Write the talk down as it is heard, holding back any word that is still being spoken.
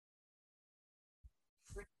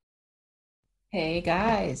Hey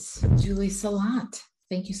guys, Julie Salant.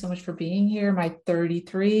 Thank you so much for being here. My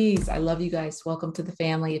 33s. I love you guys. Welcome to the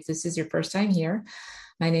family. If this is your first time here,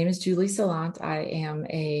 my name is Julie Salant. I am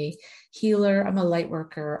a healer. I'm a light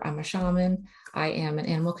worker. I'm a shaman. I am an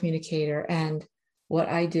animal communicator. And what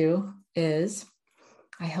I do is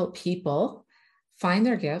I help people find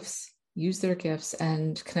their gifts, use their gifts,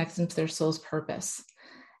 and connect them to their soul's purpose.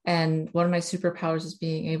 And one of my superpowers is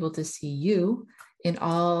being able to see you in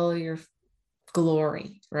all your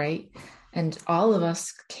glory, right? And all of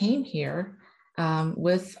us came here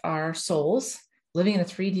with our souls living in a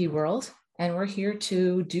 3D world, and we're here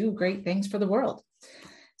to do great things for the world.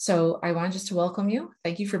 So I want just to welcome you.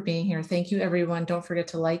 Thank you for being here. Thank you, everyone. Don't forget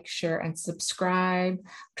to like, share, and subscribe.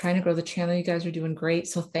 I'm trying to grow the channel. You guys are doing great.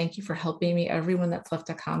 So thank you for helping me. Everyone that's left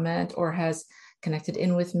a comment or has connected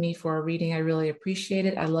in with me for a reading, I really appreciate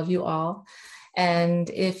it. I love you all. And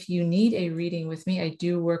if you need a reading with me, I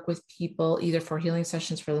do work with people either for healing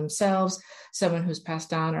sessions for themselves, someone who's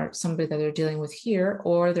passed on, or somebody that they're dealing with here,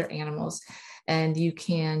 or their animals. And you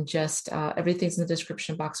can just, everything's in the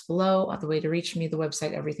description box below. The way to reach me, the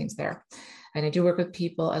website, everything's there. And I do work with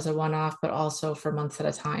people as a one-off, but also for months at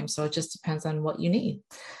a time. So it just depends on what you need.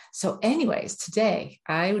 So anyways, today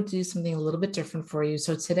I would do something a little bit different for you.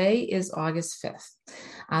 So today is August 5th.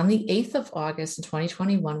 On the 8th of August in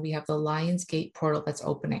 2021, we have the Lions Gate portal that's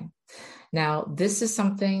opening. Now, this is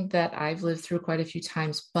something that I've lived through quite a few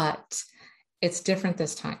times, but it's different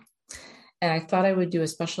this time. And I thought I would do a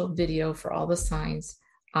special video for all the signs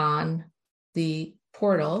on the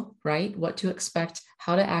portal, right? What to expect,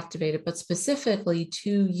 how to activate it, but specifically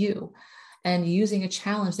to you, and using a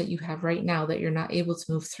challenge that you have right now that you're not able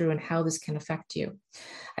to move through, and how this can affect you.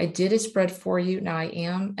 I did a spread for you. Now, I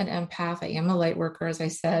am an empath. I am a light worker, as I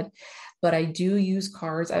said, but I do use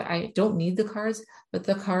cards. I don't need the cards, but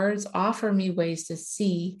the cards offer me ways to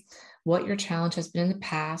see what your challenge has been in the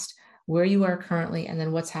past, where you are currently, and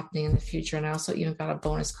then what's happening in the future. And I also even got a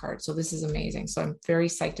bonus card. So this is amazing. So I'm very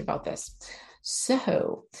psyched about this.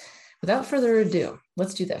 So without further ado,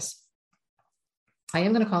 let's do this. I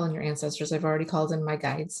am going to call in your ancestors. I've already called in my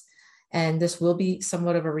guides. And this will be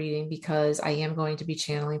somewhat of a reading because I am going to be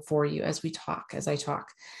channeling for you as we talk, as I talk.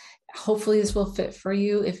 Hopefully this will fit for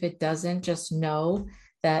you. If it doesn't, just know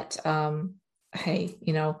that, hey,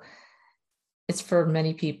 it's for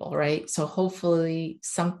many people, right? So hopefully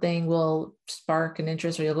something will spark an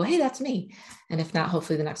interest, or you'll go, hey, that's me. And if not,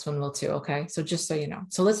 hopefully the next one will too. Okay. So just so you know.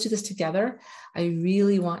 So let's do this together. I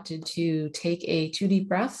really wanted to take 2 deep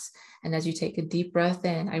breaths. And as you take a deep breath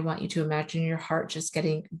in, I want you to imagine your heart just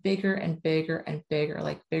getting bigger and bigger and bigger,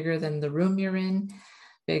 like bigger than the room you're in,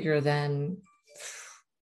 bigger than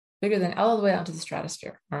all the way out to the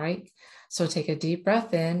stratosphere. All right. So take a deep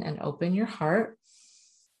breath in and open your heart.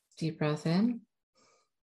 Deep breath in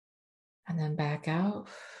and then back out.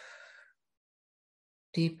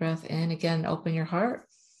 Deep breath in again, open your heart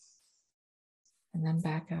and then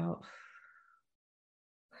back out.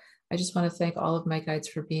 I just want to thank all of my guides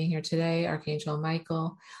for being here today. Archangel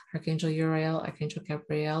Michael, Archangel Uriel, Archangel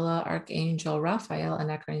Gabriela, Archangel Raphael,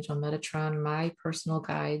 and Archangel Metatron, my personal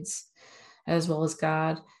guides, as well as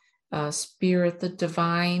God, Spirit, the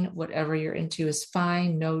divine, whatever you're into is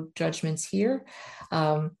fine. No judgments here.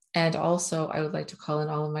 And also, I would like to call in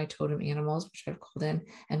all of my totem animals, which I've called in,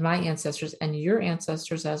 and my ancestors and your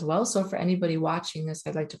ancestors as well. So for anybody watching this,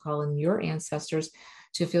 I'd like to call in your ancestors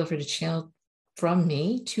to feel free to channel from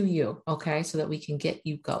me to you, okay? So that we can get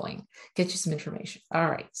you going, get you some information. All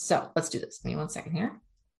right, so let's do this. Give me 1 second here.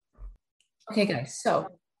 Okay, guys, so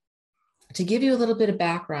to give you a little bit of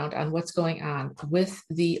background on what's going on with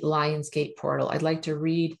the Lions Gate portal, I'd like to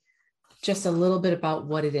read just a little bit about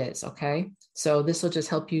what it is, okay? So this will just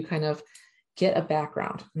help you kind of get a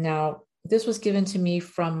background. Now, this was given to me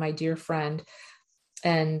from my dear friend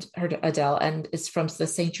and her Adele, and it's from the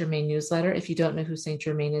Saint Germain newsletter. If you don't know who Saint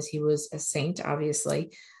Germain is, he was a saint,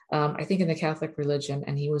 obviously, I think in the Catholic religion,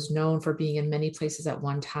 and he was known for being in many places at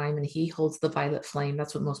one time, and he holds the violet flame.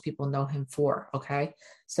 That's what most people know him for, okay?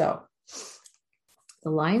 So the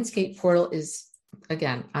Lions Gate portal is,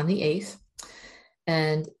 again, on the 8th,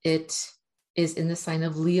 and it is in the sign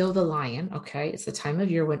of Leo the lion, okay? It's the time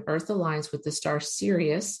of year when Earth aligns with the star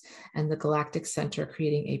Sirius and the galactic center,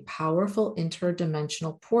 creating a powerful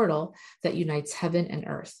interdimensional portal that unites heaven and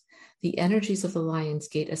earth. The energies of the Lion's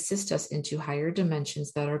Gate assist us into higher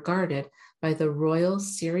dimensions that are guarded by the royal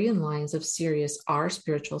Sirian lines of Sirius, our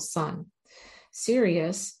spiritual sun.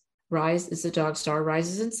 Sirius is the dog star,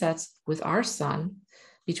 rises and sets with our sun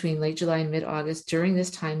between late July and mid-August. During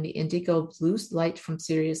this time, the indigo blue light from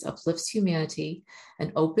Sirius uplifts humanity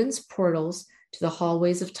and opens portals to the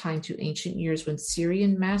hallways of time to ancient years when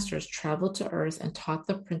Sirian masters traveled to Earth and taught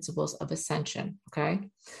the principles of ascension. Okay.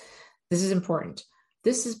 This is important.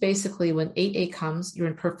 This is basically when 8-8 comes, you're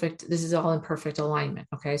in perfect, this is all in perfect alignment.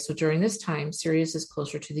 Okay. So during this time, Sirius is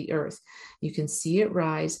closer to the Earth. You can see it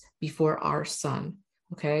rise before our sun.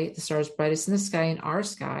 Okay. The star is brightest in the sky, in our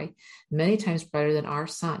sky, many times brighter than our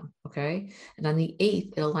sun. Okay. And on the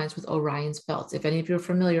 8th, it aligns with Orion's belt. If any of you are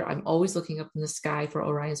familiar, I'm always looking up in the sky for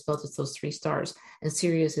Orion's belt. It's those 3 stars, and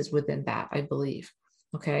Sirius is within that, I believe.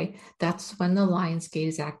 Okay. That's when the Lion's Gate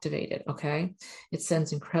is activated. Okay. It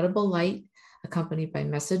sends incredible light accompanied by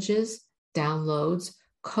messages, downloads,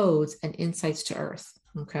 codes, and insights to Earth.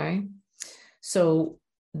 Okay. So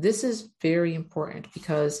this is very important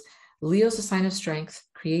because Leo's a sign of strength,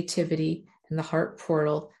 creativity, and the heart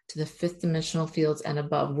portal to the 5th dimensional fields and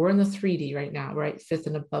above. We're in the 3D right now, right? 5th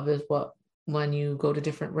and above is what, when you go to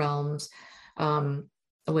different realms,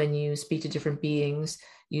 when you speak to different beings,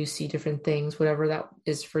 you see different things, whatever that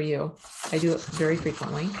is for you. I do it very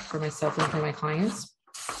frequently for myself and for my clients.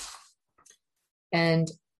 And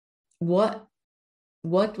what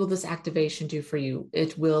will this activation do for you?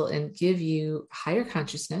 It will give you higher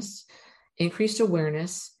consciousness, increased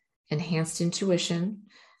awareness, enhanced intuition,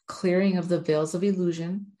 clearing of the veils of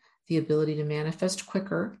illusion, the ability to manifest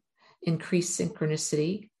quicker, increased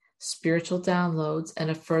synchronicity, spiritual downloads, and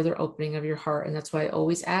a further opening of your heart. And that's why I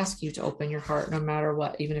always ask you to open your heart no matter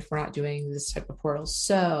what, even if we're not doing this type of portal.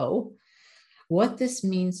 So what this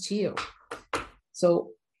means to you.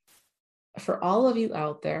 So for all of you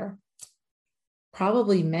out there,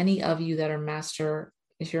 probably many of you that are master,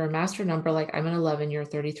 if you're a master number, like I'm an 11, you're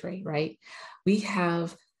 33, right? We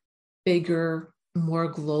have bigger, more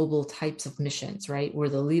global types of missions, right? We're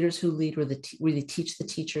the leaders who lead, we teach the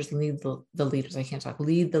teachers, lead the leaders. I can't talk,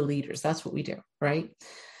 lead the leaders. That's what we do, right?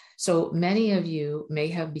 So many of you may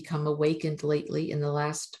have become awakened lately in the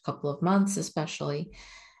last couple of months, especially.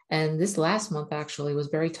 And this last month actually was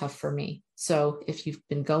very tough for me. So if you've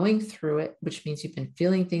been going through it, which means you've been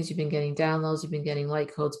feeling things, you've been getting downloads, you've been getting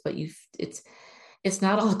light codes, but it's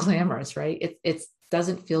not all glamorous, right? It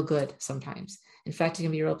doesn't feel good sometimes. In fact, it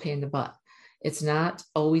can be a real pain in the butt. It's not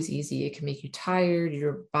always easy. It can make you tired.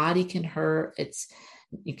 Your body can hurt.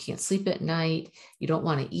 You can't sleep at night. You don't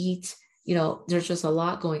want to eat. There's just a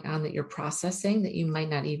lot going on that you're processing that you might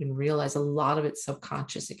not even realize. A lot of it's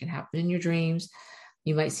subconscious. It can happen in your dreams.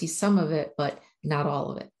 You might see some of it, but not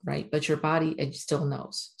all of it, right? But your body, it still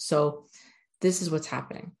knows. So this is what's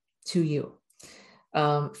happening to you.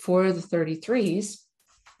 For the 33s,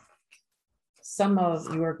 some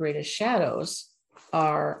of your greatest shadows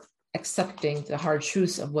are accepting the hard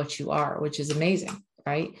truths of what you are, which is amazing,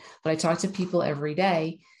 right? But I talk to people every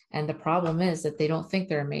day, and the problem is that they don't think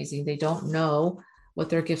they're amazing. They don't know what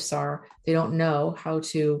their gifts are. They don't know how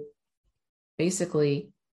to basically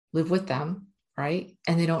live with them, right?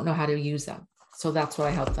 And they don't know how to use them. So that's what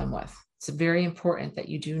I help them with. It's very important that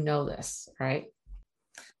you do know this, right?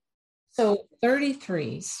 So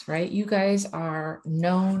 33s, right? You guys are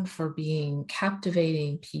known for being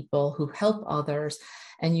captivating people who help others,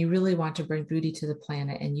 and you really want to bring beauty to the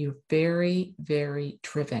planet. And you're very, very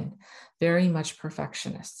driven, very much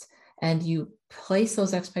perfectionists. And you place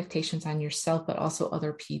those expectations on yourself, but also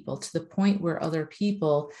other people, to the point where other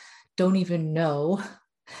people don't even know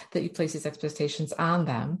that you place these expectations on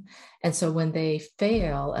them. And so when they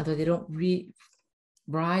fail and they don't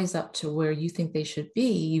rise up to where you think they should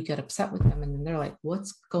be, you get upset with them, and then they're like,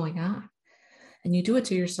 what's going on? And you do it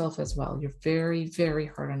to yourself as well. You're very, very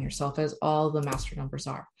hard on yourself, as all the master numbers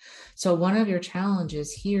are. So one of your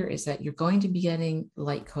challenges here is that you're going to be getting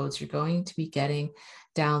light codes, you're going to be getting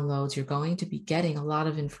downloads, you're going to be getting a lot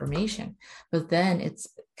of information, but then it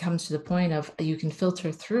comes to the point of you can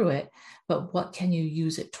filter through it, but what can you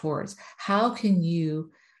use it towards? How can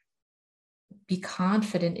you be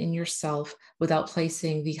confident in yourself without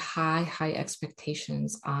placing the high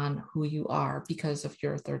expectations on who you are because of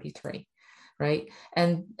your 33, right?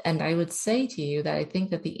 And I would say to you that I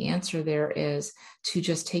think that the answer there is to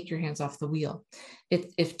just take your hands off the wheel.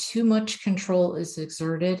 If too much control is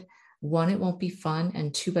exerted, one, it won't be fun.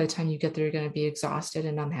 And two, by the time you get there, you're going to be exhausted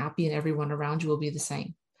and unhappy, and everyone around you will be the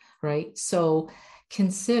same, right? So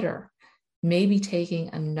consider maybe taking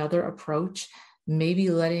another approach, maybe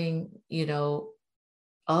letting,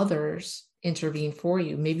 others intervene for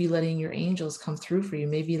you, maybe letting your angels come through for you,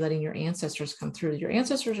 maybe letting your ancestors come through. Your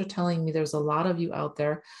ancestors are telling me there's a lot of you out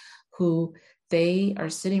there who they are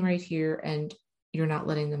sitting right here and you're not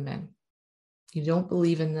letting them in. You don't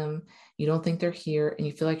believe in them. You don't think they're here, and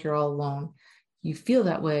you feel like you're all alone. You feel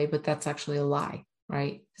that way, but that's actually a lie,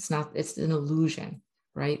 right? It's an illusion,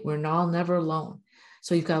 right? We're all never alone.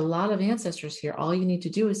 So you've got a lot of ancestors here. All you need to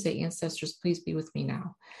do is say, ancestors, please be with me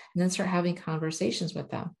now. And then start having conversations with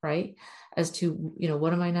them, right? As to,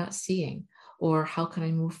 what am I not seeing? Or how can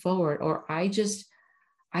I move forward? Or I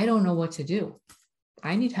don't know what to do.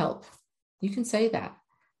 I need help. You can say that.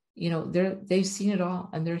 They've seen it all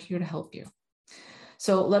and they're here to help you.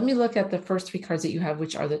 So let me look at the first three cards that you have,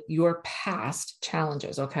 which are your past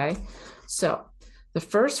challenges, okay? So the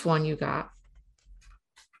first one you got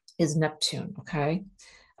is Neptune, okay?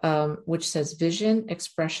 Which says vision,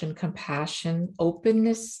 expression, compassion,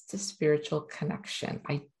 openness to spiritual connection.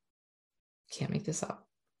 I can't make this up.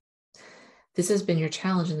 This has been your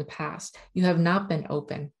challenge in the past. You have not been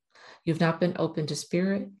open. You've not been open to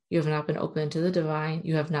spirit. You have not been open to the divine.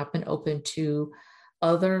 You have not been open to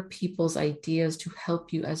other people's ideas to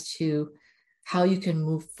help you as to how you can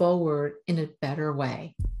move forward in a better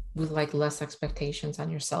way with like less expectations on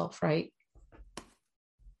yourself, right?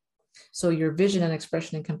 So your vision and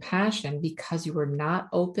expression and compassion, because you were not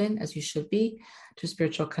open as you should be to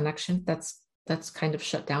spiritual connection, that's kind of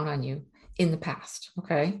shut down on you in the past,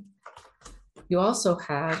 okay? You also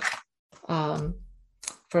had,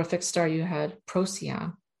 for a fixed star, you had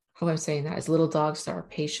Procyon. How I'm saying that is little dog star,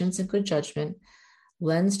 patience and good judgment,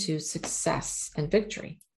 lends to success and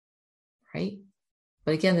victory, right?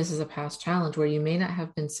 But again, this is a past challenge where you may not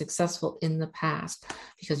have been successful in the past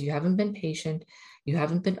because you haven't been patient, you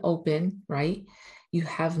haven't been open, right? You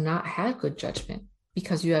have not had good judgment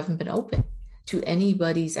because you haven't been open to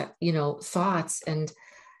anybody's, thoughts and,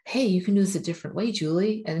 hey, you can do this a different way,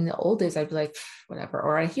 Julie. And in the old days, I'd be like, whatever.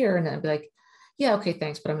 Or I hear and I'd be like, yeah, okay,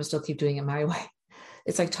 thanks, but I'm gonna still keep doing it my way.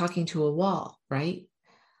 It's like talking to a wall, right?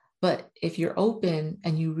 But if you're open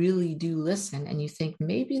and you really do listen and you think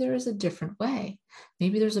maybe there is a different way,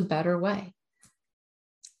 maybe there's a better way,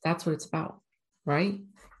 that's what it's about, right?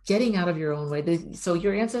 Getting out of your own way. So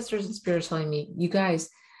your ancestors and spirit are telling me, you guys,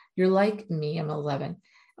 you're like me, I'm 11.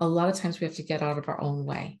 A lot of times we have to get out of our own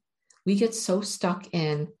way. We get so stuck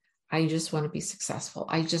in, I just want to be successful.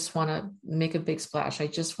 I just want to make a big splash. I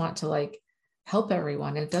just want to help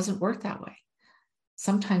everyone. And it doesn't work that way.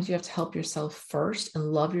 Sometimes you have to help yourself first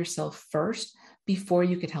and love yourself first before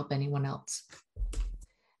you can help anyone else.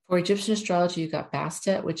 For Egyptian astrology, you got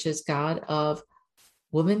Bastet, which is god of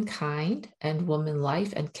womankind and woman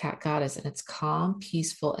life, and cat goddess, and it's calm,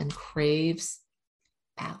 peaceful, and craves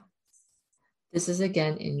balance. This is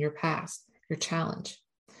again in your past, your challenge.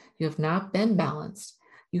 You have not been balanced.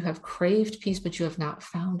 You have craved peace, but you have not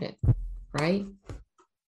found it, right?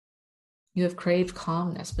 You have craved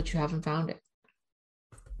calmness, but you haven't found it.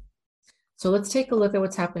 So let's take a look at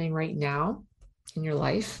what's happening right now in your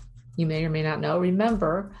life. You may or may not know.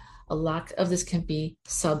 Remember, a lot of this can be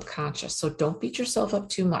subconscious. So don't beat yourself up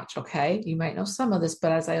too much, okay? You might know some of this,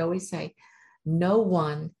 but as I always say, no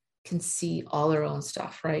one can see all their own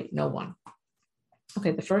stuff, right? No one.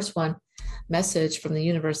 Okay, the first one, message from the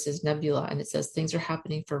universe is Nebula, and it says things are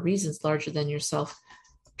happening for reasons larger than yourself.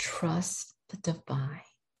 Trust the divine.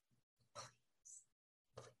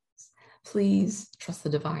 Please trust the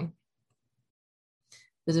divine.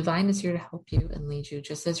 The divine is here to help you and lead you,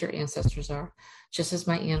 just as your ancestors are, just as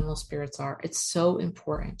my animal spirits are. It's so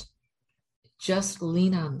important. Just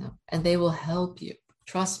lean on them and they will help you.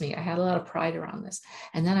 Trust me, I had a lot of pride around this.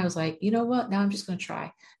 And then I was like, you know what? Now I'm just going to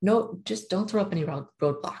try. No, just don't throw up any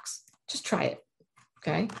roadblocks. Just try it.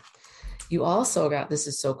 Okay. You also got, this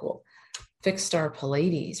is so cool, fixed star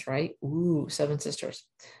Pleiades, right? Ooh, 7 sisters,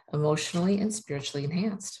 emotionally and spiritually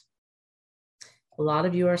enhanced. A lot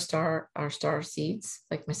of you are star seeds,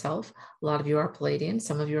 like myself. A lot of you are Pleiadian.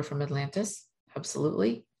 Some of you are from Atlantis.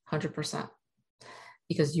 Absolutely, 100%.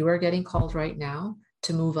 Because you are getting called right now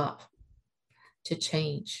to move up, to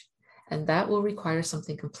change. And that will require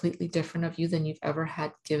something completely different of you than you've ever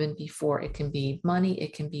had given before. It can be money.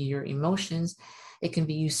 It can be your emotions. It can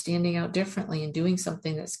be you standing out differently and doing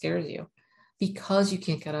something that scares you because you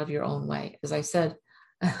can't get out of your own way. As I said,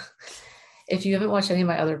 if you haven't watched any of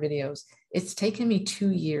my other videos, it's taken me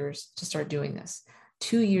 2 years to start doing this.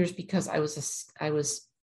 2 years because I was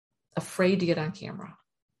afraid to get on camera.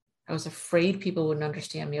 I was afraid people wouldn't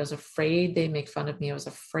understand me. I was afraid they'd make fun of me. I was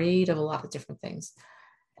afraid of a lot of different things.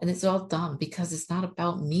 And it's all dumb because it's not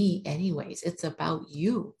about me anyways. It's about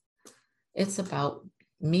you. It's about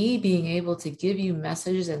me being able to give you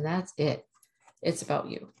messages and that's it. It's about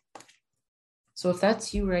you. So if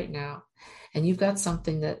that's you right now and you've got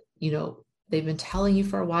something that, they've been telling you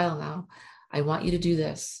for a while now, I want you to do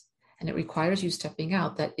this. And it requires you stepping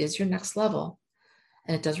out. That is your next level.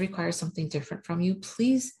 And it does require something different from you.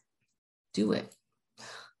 Please do it.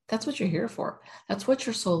 That's what you're here for. That's what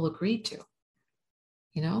your soul agreed to,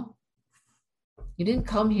 You didn't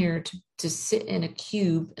come here to sit in a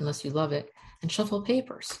cube, unless you love it, and shuffle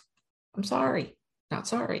papers. I'm sorry, not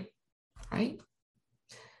sorry, right?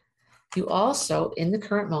 You also, in the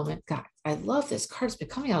current moment, God, I love this card. It's been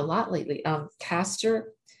coming out a lot lately.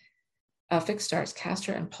 Castor, fixed stars,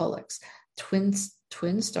 Castor and Pollux, twin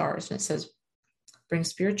stars. And it says, bring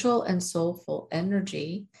spiritual and soulful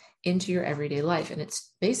energy into your everyday life. And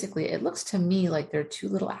it's basically, it looks to me like they're two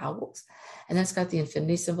little owls. And that's got the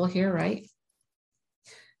infinity symbol here, right?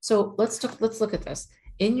 So let's look at this.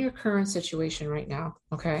 In your current situation right now,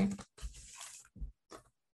 okay?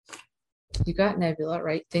 You got Nebula,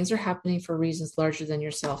 right? Things are happening for reasons larger than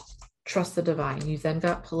yourself. Trust the divine. You then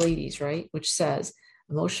got Pleiades, right? Which says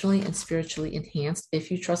emotionally and spiritually enhanced. If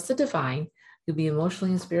you trust the divine, you'll be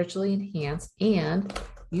emotionally and spiritually enhanced, and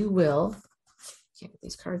you will, can't get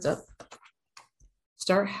these cards up,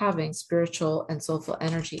 start having spiritual and soulful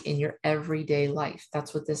energy in your everyday life.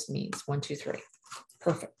 That's what this means. 1, 2, 3.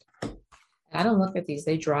 Perfect. And I don't look at these.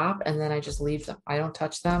 They drop and then I just leave them. I don't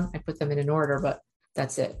touch them. I put them in an order, but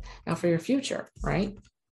that's it. Now for your future, right?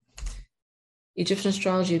 Egyptian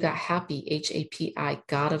astrology, you got Hapi, Hapi,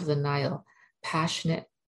 God of the Nile, passionate,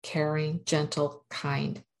 caring, gentle,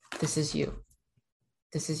 kind. This is you.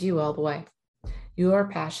 This is you all the way. You are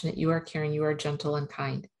passionate, you are caring, you are gentle and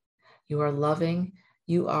kind. You are loving.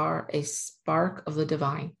 You are a spark of the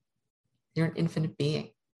divine. You're an infinite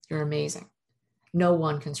being. You're amazing. No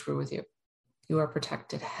one can screw with you. You are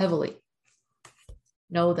protected heavily.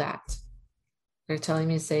 Know that. They're telling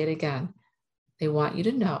me to say it again. They want you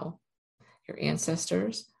to know your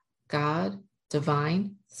ancestors, God,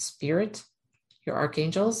 divine, spirit, your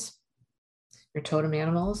archangels, your totem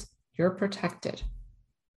animals, you're protected.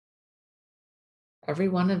 Every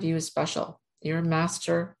one of you is special. You're a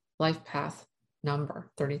master life path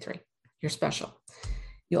number 33. You're special.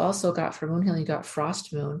 You also got, for Moon Healing, you got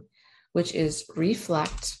Frost Moon, which is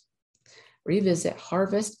reflect, revisit,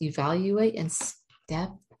 harvest, evaluate, and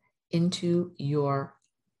step into your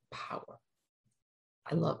power.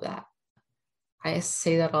 I love that. I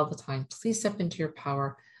say that all the time. Please step into your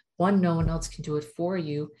power. 1, no one else can do it for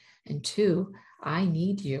you. And 2, I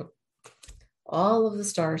need you. All of the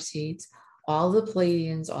star seeds, all the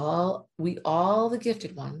Pleiadians, all the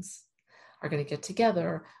gifted ones are going to get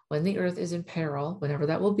together when the earth is in peril, whenever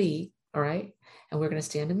that will be, all right? And we're going to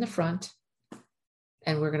stand in the front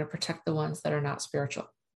and we're going to protect the ones that are not spiritual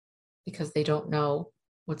because they don't know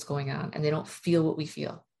what's going on and they don't feel what we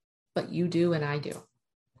feel. But you do and I do.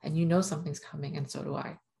 And you know something's coming, and so do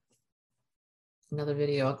I. Another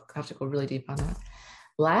video, I'll have to go really deep on that.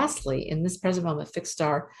 Lastly, in this present moment, fixed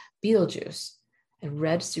star, Betelgeuse, a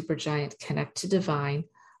red supergiant, connect to divine,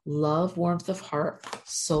 love, warmth of heart,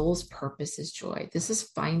 soul's purpose is joy. This is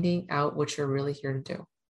finding out what you're really here to do.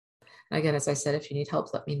 And again, as I said, if you need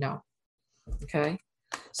help, let me know. Okay?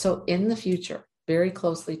 So in the future, very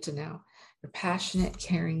closely to now, you're passionate,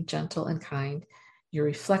 caring, gentle, and kind. You're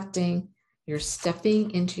reflecting, you're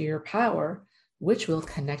stepping into your power, which will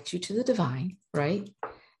connect you to the divine, right?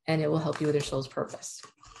 And it will help you with your soul's purpose.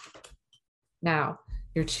 Now,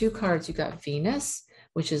 your 2 cards, you got Venus,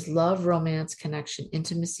 which is love, romance, connection,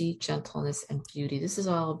 intimacy, gentleness, and beauty. This is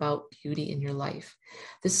all about beauty in your life.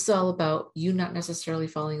 This is all about you not necessarily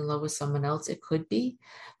falling in love with someone else. It could be,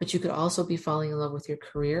 but you could also be falling in love with your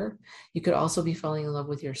career. You could also be falling in love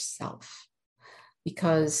with yourself.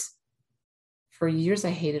 Because for years, I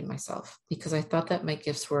hated myself because I thought that my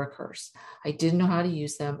gifts were a curse. I didn't know how to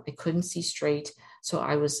use them. I couldn't see straight. So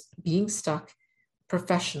I was being stuck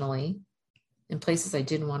professionally in places I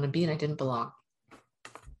didn't want to be and I didn't belong.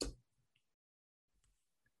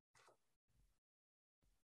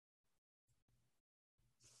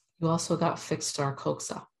 You also got fixed star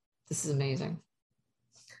Koxa. This is amazing.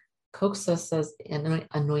 Koxa says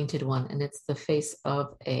anointed one, and it's the face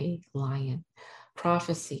of a lion.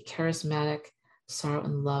 Prophecy, charismatic, sorrow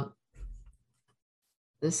and love.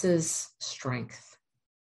 This is strength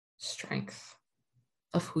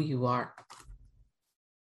of who you are.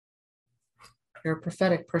 You're a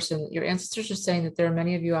prophetic person. Your ancestors are saying that there are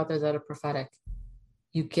many of you out there that are prophetic.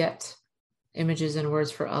 You get images and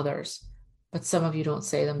words for others, but some of you don't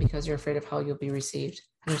say them because you're afraid of how you'll be received.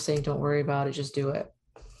 And they're saying, don't worry about it, just do it.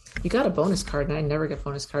 You got a bonus card, and I never get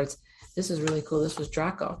bonus cards. This is really cool. This was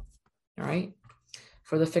Draco, all right,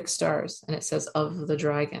 for the fixed stars. And it says, of the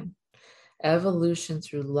dragon, evolution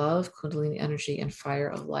through love, Kundalini energy, and fire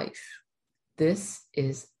of life. This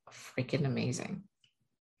is freaking amazing.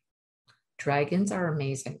 Dragons are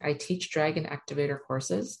amazing. I teach dragon activator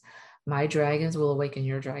courses. My dragons will awaken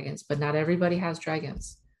your dragons, but not everybody has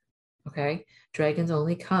dragons, okay? Dragons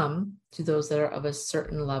only come to those that are of a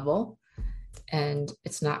certain level And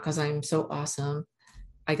it's not because I'm so awesome.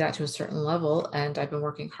 I got to a certain level and I've been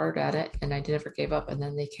working hard at it and I never gave up. And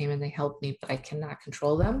then they came and they helped me, but I cannot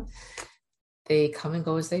control them. They come and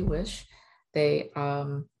go as they wish. They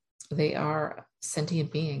are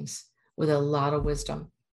sentient beings with a lot of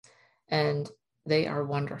wisdom, and they are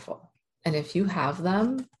wonderful. And if you have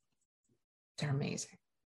them, they're amazing.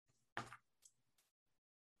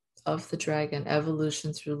 Of the dragon,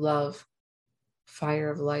 evolution through love, fire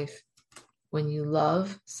of life. When you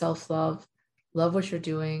love, self-love, love what you're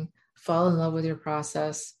doing, fall in love with your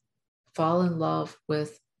process, fall in love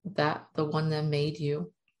with the one that made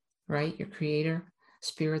you, right? Your creator,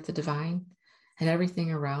 spirit, the divine, and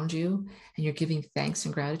everything around you, and you're giving thanks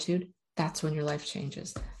and gratitude, that's when your life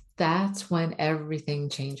changes. That's when everything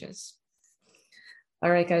changes. All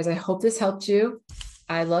right, guys, I hope this helped you.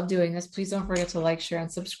 I love doing this. Please don't forget to like, share,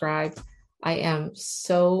 and subscribe. I am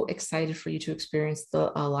so excited for you to experience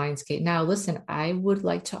the Lionsgate. Now, listen, I would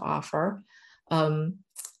like to offer,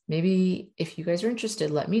 maybe if you guys are interested,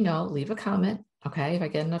 let me know, leave a comment. Okay. If I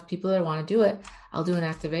get enough people that want to do it, I'll do an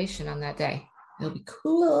activation on that day. It'll be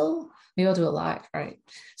cool. Maybe I'll do it live. All right.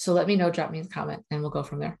 So let me know, drop me a comment and we'll go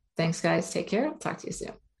from there. Thanks, guys. Take care. I'll talk to you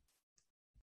soon.